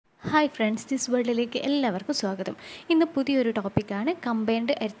Hi friends, this world-ലേക്ക് എല്ലാവർക്കും സ്വാഗതം. ഇന്ന് പുതിയൊരു ടോപ്പിക്കാണ്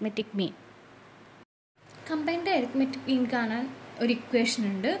കമ്പൈൻഡ് അരിത്മെറ്റിക് മീൻ. കമ്പൈൻഡ് അരിത്മെറ്റിക് മീൻ കാണാൻ ഒരു ഇക്വേഷൻ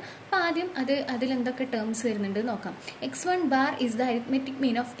ഉണ്ട്. അപ്പോൾ ആദ്യം അതിലെന്തൊക്കെ ടേംസ് വരുന്നുണ്ട് നോക്കാം. x1 bar is the arithmetic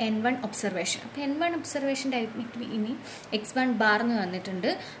mean of n1 observation. അപ്പോൾ n1 ഒബ്സർവേഷൻ്റെ അരിത്മെറ്റിക് മീൻ x1 ബാർ എന്ന് വന്നിട്ടുണ്ട്.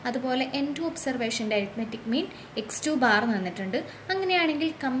 അതുപോലെ n2 ഒബ്സർവേഷൻ്റെ അരിത്മെറ്റിക് മീൻ x2 ബാർ എന്ന് വന്നിട്ടുണ്ട്. അങ്ങനെയാണെങ്കിൽ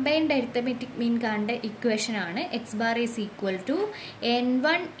കമ്പൈൻഡ് അരിത്മെറ്റിക് മീൻ കാണേണ്ട ഇക്വേഷൻ ആണ് x bar is equal to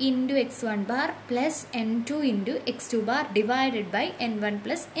n1 into x1 bar plus n2 into x2 bar divided by n1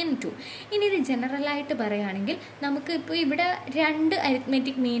 plus n2. ഇനി ഇത് ജനറലായിട്ട് പറയുകയാണെങ്കിൽ നമുക്ക് ഇപ്പോൾ ഇവിടെ രണ്ട്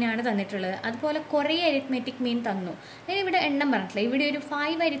അരിത്മെറ്റിക് മീനാണ് തന്നിട്ടുള്ളത്. അതുപോലെ കുറേ അരിത്മെറ്റിക് മീൻ തന്നു. അതിന് ഇവിടെ എണ്ണം പറഞ്ഞിട്ടില്ല. ഇവിടെ ഒരു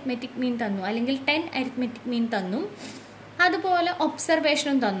 5 അരിത്മെറ്റിക് മീൻ തന്നു, അല്ലെങ്കിൽ 10 അരിത്മെറ്റിക് മീൻ തന്നു. അതുപോലെ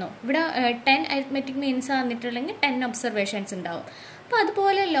ഒബ്സർവേഷനും തന്നു. ഇവിടെ 10 അരിത്മെറ്റിക് മീൻസ് തന്നിട്ടുണ്ടെങ്കിൽ 10 ഒബ്സർവേഷൻസ് ഉണ്ടാവും. അപ്പോൾ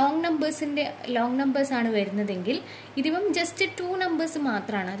അതുപോലെ ലോങ് നമ്പേഴ്സാണ് വരുന്നതെങ്കിൽ ഇതിപ്പം ജസ്റ്റ് 2 നമ്പേഴ്സ്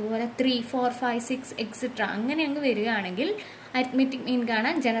മാത്രമാണ്. അതുപോലെ 3, 4, 5, 6 എക്സെട്ര അങ്ങനെ അങ്ങ് വരികയാണെങ്കിൽ അരിത്മെറ്റിക് മീൻ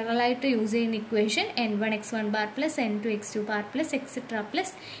കാണാൻ ജനറലായിട്ട് യൂസ് ചെയ്യുന്ന equation n1 x1 bar plus n2 x2 bar plus etcetera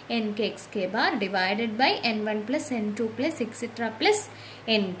plus nk xk bar divided by n1 plus n2 plus etcetera plus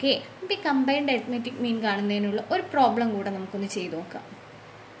nk. ഇപ്പോൾ ഈ കമ്പൈൻഡ് അരിത്മെറ്റിക് മീൻ കാണുന്നതിനുള്ള ഒരു പ്രോബ്ലം കൂടെ നമുക്കൊന്ന് ചെയ്ത് നോക്കാം.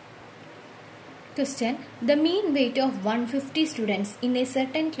 Question: The mean weight of 150 students in a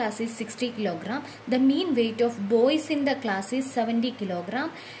certain class is 60 kg. The mean weight of boys in the class is 70 kg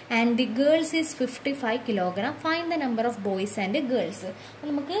and the girls is 55 kg. Find the number of boys and girls.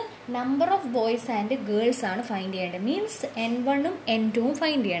 നമുക്ക് number of boys and girls ആണ് find ചെയ്യേണ്ടത്. Means n1ഉം n2ഉം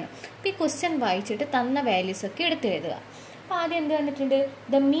find ചെയ്യണം. അപ്പോൾ ഈ question വായിച്ചിട്ട് തന്ന values ഒക്കെ എടുത്ത് എഴുതുക. അപ്പോൾ ആദ്യം എന്ത് വന്നിട്ടുണ്ട്?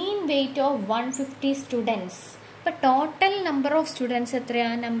 The mean weight of 150 students. അപ്പോൾ ടോട്ടൽ നമ്പർ ഓഫ് സ്റ്റുഡൻസ്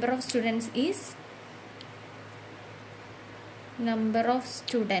എത്രയാണ്? Number of students is number of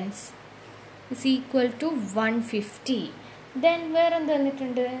students is equal to 150. then വേറെ എന്ത്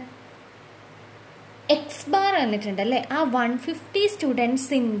തന്നിട്ടുണ്ട്? x ബാർ തന്നിട്ടുണ്ട് അല്ലേ? ആ 150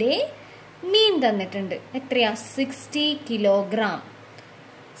 സ്റ്റുഡൻസിൻ്റെ മീൻ തന്നിട്ടുണ്ട്. എത്രയാ? 60 kilogram.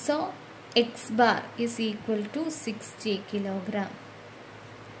 So x bar is equal to 60 kilogram.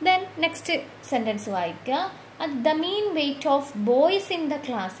 then next sentence വായിക്കുക. the mean weight of boys in the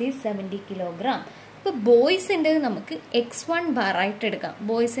class is 70 kilogram. ഇപ്പോൾ ബോയ്സിൻ്റെ നമുക്ക് x1 ബാർ ആയിട്ട് എടുക്കാം.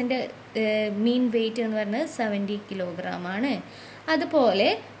 ബോയ്സിൻ്റെ മീൻ വെയിറ്റ് എന്ന് പറയുന്നത് 70 കിലോഗ്രാം ആണ്. അതുപോലെ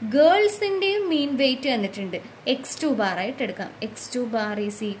ഗേൾസിൻ്റെയും മീൻ വെയിറ്റ് വന്നിട്ടുണ്ട് x2 ബാർ ആയിട്ട് എടുക്കാം. x2 bar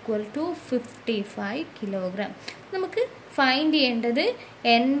is equal to 55 kilogram. നമുക്ക് ഫൈൻഡ് ചെയ്യേണ്ടത്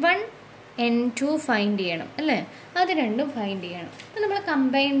n1 n2 ഫൈൻഡ് ചെയ്യണം അല്ലേ? അത് രണ്ടും ഫൈൻഡ് ചെയ്യണം. അപ്പോൾ നമ്മൾ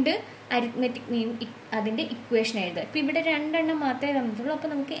കമ്പൈൻഡ് അരിത്മെറ്റിക് മീൻ അതിൻ്റെ ഇക്വേഷൻ എഴുതുക. ഇപ്പോൾ ഇവിടെ രണ്ടെണ്ണം മാത്രമേ തന്നിട്ടുള്ളൂ. അപ്പോൾ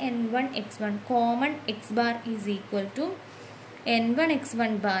നമുക്ക് n1 x1 common x bar is equal to n1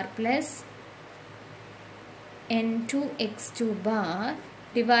 x1 bar plus n2 x2 bar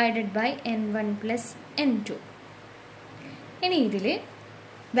divided by n1 plus n2. ഇനി ഇതിൽ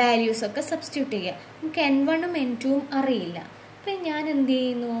വാല്യൂസൊക്കെ സബ്സ്റ്റിറ്റ്യൂട്ട് ചെയ്യുക. നമുക്ക് n1ഉം n2ഉം അറിയില്ല. അപ്പോൾ ഞാൻ എന്ത്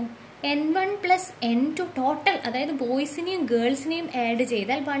ചെയ്യുന്നു? n1 പ്ലസ് n2 ടോട്ടൽ, അതായത് ബോയ്സിനെയും ഗേൾസിനെയും ആഡ്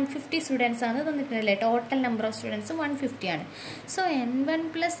ചെയ്താൽ 150 സ്റ്റുഡൻസ് ആണ് തന്നിട്ടുണ്ടല്ലേ? ടോട്ടൽ നമ്പർ ഓഫ് സ്റ്റുഡൻസ് 150 ആണ്. So n1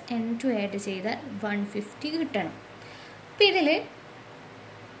 plus n2 add ചെയ്താൽ 150 കിട്ടണം. അപ്പോൾ ഇതിൽ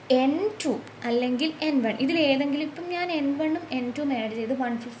n2 അല്ലെങ്കിൽ n1 ഇതിൽ ഏതെങ്കിലും, ഇപ്പം ഞാൻ n1ഉം n2ഉം ആഡ് ചെയ്ത്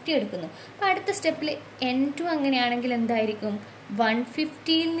 150 എടുക്കുന്നു. അപ്പോൾ അടുത്ത സ്റ്റെപ്പിൽ n2 അങ്ങനെയാണെങ്കിൽ എന്തായിരിക്കും?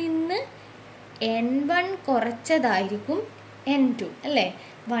 150യിൽ നിന്ന് n1 കുറച്ചതായിരിക്കും n2 അല്ലേ?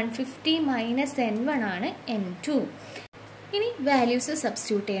 150 മൈനസ് n1 ആണ് n2. ഇനി വാല്യൂസ്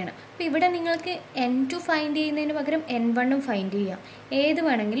സബ്സ്റ്റിറ്റ്യൂട്ട് ചെയ്യണം. അപ്പോൾ ഇവിടെ നിങ്ങൾക്ക് n2 ഫൈൻഡ് ചെയ്യുന്നതിന് പകരം n1ഉം ഫൈൻഡ് ചെയ്യാം. ഏത്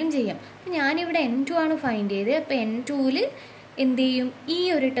വേണമെങ്കിലും ചെയ്യാം. അപ്പോൾ ഞാനിവിടെ n2 ആണ് ഫൈൻഡ് ചെയ്തത്. അപ്പോൾ n2ൽ എന്ത് ചെയ്യും? ഈ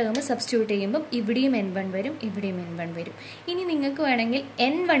ഒരു ടേം സബ്സ്റ്റിറ്റ്യൂട്ട് ചെയ്യുമ്പം ഇവിടെയും n1 വരും, ഇവിടെയും n1 വരും. ഇനി നിങ്ങൾക്ക് വേണമെങ്കിൽ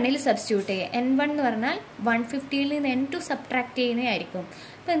n1ൽ സബ്സ്റ്റിറ്റ്യൂട്ട് ചെയ്യാം. n1 എന്ന് പറഞ്ഞാൽ 150യിൽ നിന്ന് n2 സബ്ട്രാക്ട് ചെയ്യുന്നതായിരിക്കും.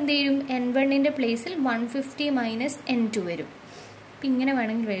 അപ്പോൾ എന്ത് ചെയ്യും? n1ൻ്റെ പ്ലേസിൽ 150 മൈനസ് n2 വരും. അപ്പോൾ ഇങ്ങനെ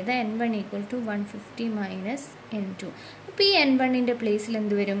വേണമെങ്കിൽ എഴുതാം. n1 equal to 150 minus n2. അപ്പോൾ ഈ n1ൻ്റെ പ്ലേസിൽ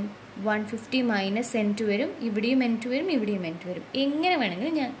എന്ത് വരും? 150 മൈനസ് n2 വരും. ഇവിടെയും n2 വരും, ഇവിടെയും n2 വരും. എങ്ങനെ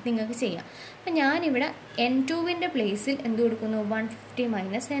വേണമെങ്കിലും നിങ്ങൾക്ക് ചെയ്യാം. അപ്പോൾ ഞാനിവിടെ n2ൻ്റെ പ്ലേസിൽ എന്ത് കൊടുക്കുന്നു? 150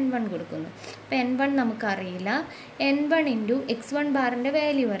 മൈനസ് n1 കൊടുക്കുന്നു. അപ്പോൾ n1 നമുക്കറിയില്ല. n1 ഇൻറ്റു x1 ബാറിൻ്റെ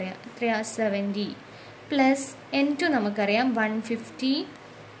വാല്യൂ അറിയാം. എത്രയാ? 70 പ്ലസ് n2 നമുക്കറിയാം 150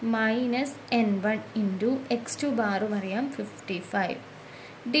 മൈനസ് n1 ഇൻറ്റു x2 ബാറും അറിയാം 55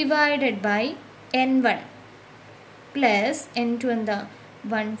 divided by n1 plus n2 എന്താ?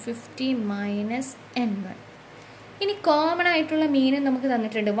 150 മൈനസ് n1. ഇനി കോമൺ ആയിട്ടുള്ള മീൻ നമുക്ക്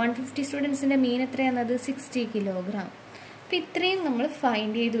തന്നിട്ടുണ്ട്. 150 സ്റ്റുഡൻസിൻ്റെ മീൻ എത്രയാണത്? 60 കിലോഗ്രാം. അപ്പോൾ ഇത്രയും നമ്മൾ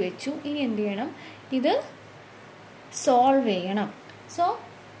ഫൈൻഡ് ചെയ്ത് വെച്ചു. ഇനി എന്ത് ചെയ്യണം? ഇത് സോൾവ് ചെയ്യണം. സോ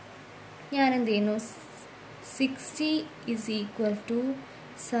ഞാൻ എന്ത് ചെയ്യുന്നു 60 is equal to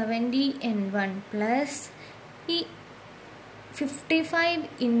 70n1 plus ഈ 55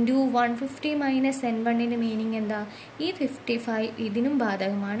 into 150 minus n1ൻ്റെ മീനിങ് എന്താ? ഈ 55 ഇതിനും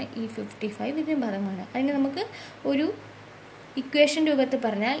ബാധകമാണ്, ഈ 55 ഇതിനും ബാധകമാണ്. അതിന് നമുക്ക് ഒരു ഇക്വേഷൻ രൂപത്തിൽ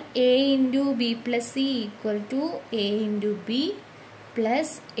പറഞ്ഞാൽ a into b plus c equal to a into b plus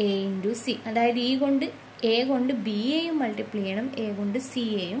a into c. അതായത് a കൊണ്ട് b യെയും മൾട്ടിപ്ലൈ ചെയ്യണം, a കൊണ്ട് c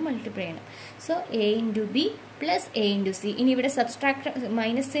യെയും മൾട്ടിപ്ലൈ ചെയ്യണം. So a into b plus a into c. ഇനി ഇവിടെ subtract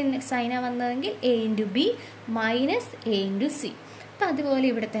minus Saina വന്നതെങ്കിൽ a into b minus a into c. അപ്പം അതുപോലെ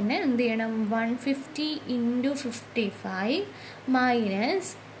ഇവിടെ തന്നെ എന്ത് ചെയ്യണം? 150 into 55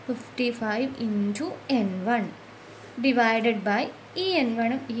 minus 55 into n1 divided by ഈ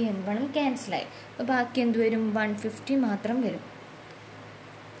n1ഉം ക്യാൻസലായി. അപ്പോൾ ബാക്കി എന്ത് വരും? 150 മാത്രം വരും.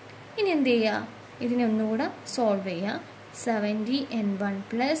 ഇനി എന്ത് ചെയ്യുക? ഇതിനെ ഒന്നുകൂടെ സോൾവ് ചെയ്യുക. 70n1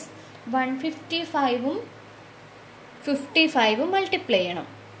 പ്ലസ് 155ഉം 55ഉം മൾട്ടിപ്ലൈ ചെയ്യണം.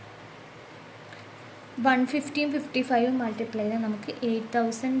 150ഉം 55ഉം മൾട്ടിപ്ലൈ ചെയ്താൽ നമുക്ക്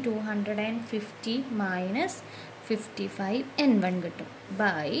 8250 മൈനസ് 55n1 കിട്ടും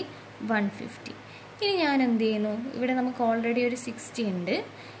ബൈ 150. ഇനി ഞാൻ എന്ത് ചെയ്യുന്നു? ഇവിടെ നമുക്ക് ഓൾറെഡി ഒരു 60 ഉണ്ട്.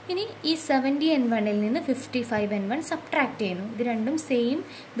 ഇനി ഈ 70n1ൽ നിന്ന് 55n1 സബ്ട്രാക്ട് ചെയ്യുന്നു. ഇത് രണ്ടും സെയിം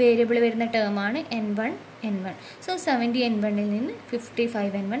വേരിയബിൾ വരുന്ന ടേമാണ് n1. സോ 70n1ൽ നിന്ന്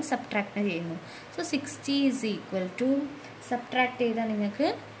 55n1 സബ്ട്രാക്ട് ചെയ്യുന്നു. So 60 is equal to subtract ചെയ്താൽ നിങ്ങൾക്ക്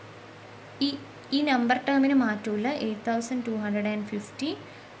ഈ നമ്പർ ടേമിന് മാറ്റമില്ല. 8250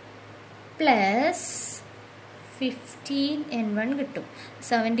 പ്ലസ് 15n1 കിട്ടും.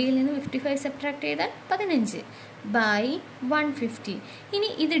 70ൽ നിന്ന് 55 സബ്ട്രാക്ട് ചെയ്താൽ 15 ബൈ 150. ഇനി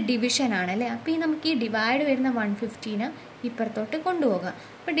ഇത് ഡിവിഷൻ ആണല്ലേ, അപ്പോൾ നമുക്ക് ഈ ഡിവൈഡ് വരുന്ന 150നെ ഇപ്പുറത്തോട്ട് കൊണ്ടുപോകാം.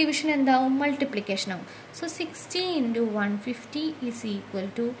 അപ്പോൾ ഡിവിഷൻ എന്താവും? മൾട്ടിപ്ലിക്കേഷൻ ആവും. So 60 into 150 is equal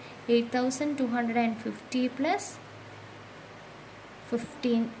to 8250 plus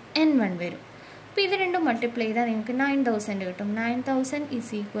 15n1 വരും. അപ്പോൾ ഇത് രണ്ടും മൾട്ടിപ്ലൈ ചെയ്താൽ നിങ്ങൾക്ക് 9000 കിട്ടും. 9000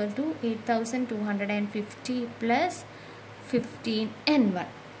 is equal to 8250 plus 15n1.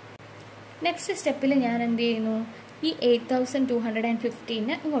 Next സ്റ്റെപ്പിൽ ഞാൻ എന്ത് ചെയ്യുന്നു? ഈ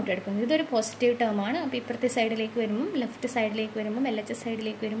 8250നെ ഇങ്ങോട്ട് എടുക്കുന്നു. ഇതൊരു പോസിറ്റീവ് ടേമാണ്. അപ്പോൾ ഇപ്പുറത്തെ സൈഡിലേക്ക് വരുമ്പം, ലെഫ്റ്റ് സൈഡിലേക്ക് വരുമ്പം, LHS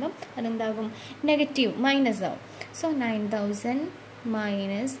സൈഡിലേക്ക് വരുമ്പം അതെന്താകും? നെഗറ്റീവ്, മൈനസ് ആവും. So 9000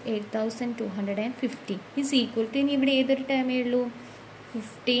 minus 8250 is equal to, ഇനി ഇവിടെ ഏതൊരു ടേമേ ഉള്ളൂ?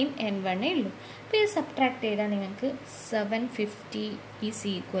 15n1 ഉള്ളൂ. അപ്പോൾ ഇത് സബ്ട്രാക്ട് ചെയ്താൽ നിങ്ങൾക്ക് 750 ഈസ്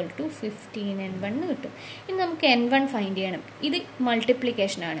ഈക്വൽ ടു 15n1 കിട്ടും. ഇനി നമുക്ക് n1 ഫൈൻഡ് ചെയ്യണം. ഇത്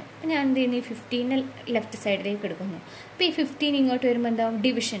മൾട്ടിപ്ലിക്കേഷനാണ്. അപ്പോൾ ഞാൻ എന്ത് ചെയ്യുന്നു? ഈ 15 ലെഫ്റ്റ് സൈഡിലേക്ക് എടുക്കുന്നു. അപ്പോൾ ഈ 15 ഇങ്ങോട്ട് വരുമ്പോൾ എന്താവും?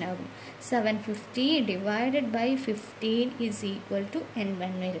 ഡിവിഷൻ ആകും. 750 divided by 15 is equal to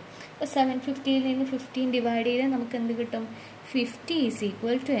n1 വരും. അപ്പോൾ 750ൽ നിന്ന് 15 ഡിവൈഡ് ചെയ്താൽ നമുക്ക് എന്ത് കിട്ടും? 50 is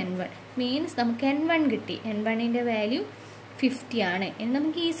equal to n1. Means നമുക്ക് n1 കിട്ടി. n1ൻ്റെ വാല്യൂ 50 ആണ്. ഇനി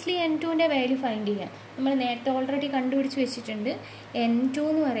നമുക്ക് ഈസിലി n2ൻ്റെ വാല്യൂ ഫൈൻഡ് ചെയ്യാം. നമ്മൾ നേരത്തെ ഓൾറെഡി കണ്ടുപിടിച്ച് വെച്ചിട്ടുണ്ട്. n2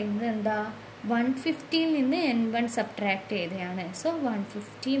 എന്ന് പറയുന്നത് എന്താ? 150ൽ നിന്ന് n1 സബ്ട്രാക്ട് ചെയ്തതാണ്. സോ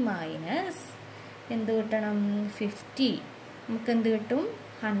 150 മൈനസ് എന്ത് കിട്ടണം? 50. നമുക്ക് എന്ത് കിട്ടും?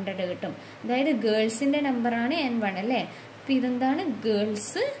 100 കിട്ടും. അതായത് ഗേൾസിൻ്റെ നമ്പറാണ് n1 അല്ലേ. അപ്പോൾ ഇതെന്താണ്?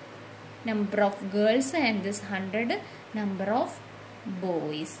 Girls, number of girls, and this 100 number of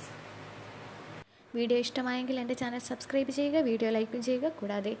boys. Video ഇഷ്ടമായെങ്കിൽ എൻ്റെ ചാനൽ സബ്സ്ക്രൈബ് ചെയ്യുക, വീഡിയോ ലൈക്കും ചെയ്യുക.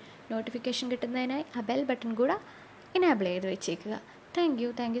 കൂടാതെ നോട്ടിഫിക്കേഷൻ കിട്ടുന്നതിനായി ആ ബെൽ ബട്ടൺ കൂടെ എനേബിൾ ചെയ്ത് വെച്ചേക്കുക. Thank you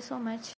so much.